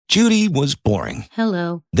Judy was boring.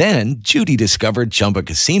 Hello. Then Judy discovered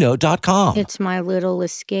ChumbaCasino.com. It's my little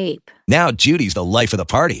escape. Now Judy's the life of the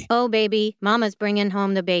party. Oh, baby, mama's bringing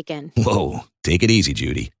home the bacon. Whoa, take it easy,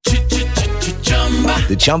 Judy.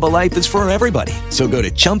 The Chumba life is for everybody. So go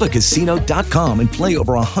to ChumbaCasino.com and play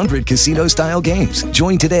over 100 casino-style games.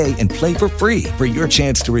 Join today and play for free for your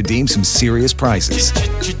chance to redeem some serious prizes.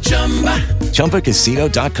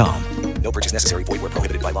 ChumbaCasino.com. No purchase necessary. Void where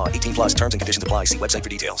prohibited by law. 18 plus terms and conditions apply. See website for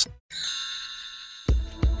details.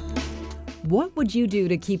 What would you do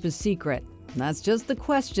to keep a secret? That's just the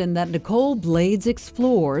question that Nicole Blades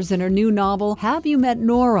explores in her new novel, Have You Met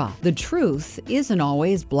Nora? The truth isn't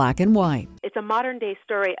always black and white. It's a modern-day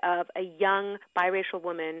story of a young biracial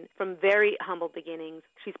woman from very humble beginnings.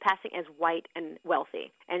 She's passing as white and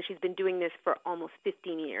wealthy, and she's been doing this for almost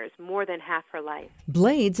 15 years, more than half her life.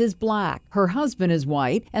 Blades is black, her husband is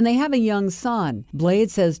white, and they have a young son.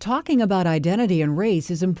 Blades says talking about identity and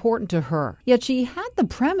race is important to her. Yet she had the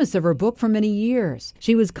premise of her book for many years.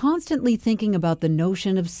 She was constantly thinking about the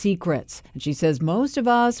notion of secrets, and she says most of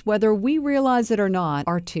us, whether we realize it or not,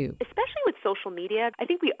 are too. Especially with social media, I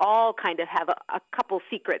think we all kind of have a couple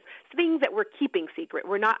secrets, things that we're keeping secret.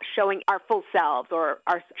 We're not showing our full selves or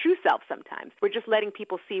our true selves sometimes. We're just letting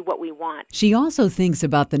people see what we want. She also thinks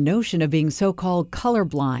about the notion of being so-called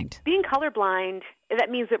colorblind. Being colorblind, that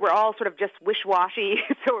means that we're all sort of just wish-washy,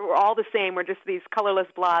 so we're all the same, we're just these colorless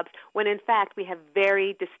blobs, when in fact we have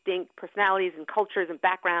very distinct personalities and cultures and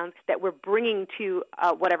backgrounds that we're bringing to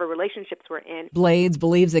whatever relationships we're in. Blades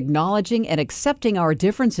believes acknowledging and accepting our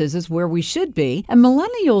differences is where we should be, and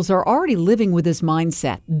millennials are already living with this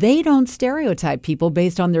mindset. They don't stereotype people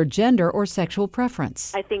based on their gender or sexual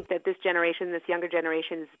preference. I think that this generation, this younger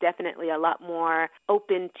generation, is definitely a lot more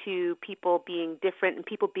open to people being different and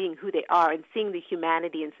people being who they are and seeing the humanity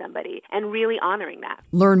in somebody and really honoring that.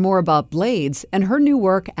 Learn more about Blades and her new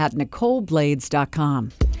work at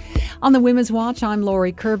NicoleBlades.com. On the Women's Watch, I'm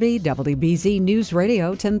Lori Kirby, WBZ News Radio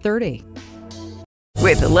 1030.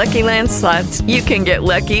 With the Lucky Land Slots, you can get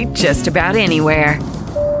lucky just about anywhere.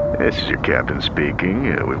 This is your captain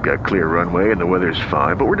speaking. We've got clear runway and the weather's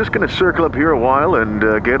fine, but we're just going to circle up here a while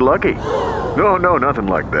and get lucky. No, nothing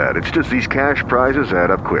like that. It's just these cash prizes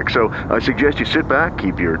add up quick. So I suggest you sit back,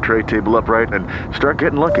 keep your tray table upright, and start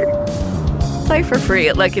getting lucky. Play for free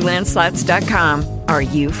at LuckyLandSlots.com. Are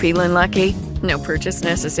you feeling lucky? No purchase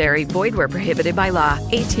necessary. Void where prohibited by law.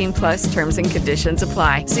 18 plus terms and conditions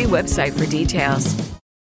apply. See website for details.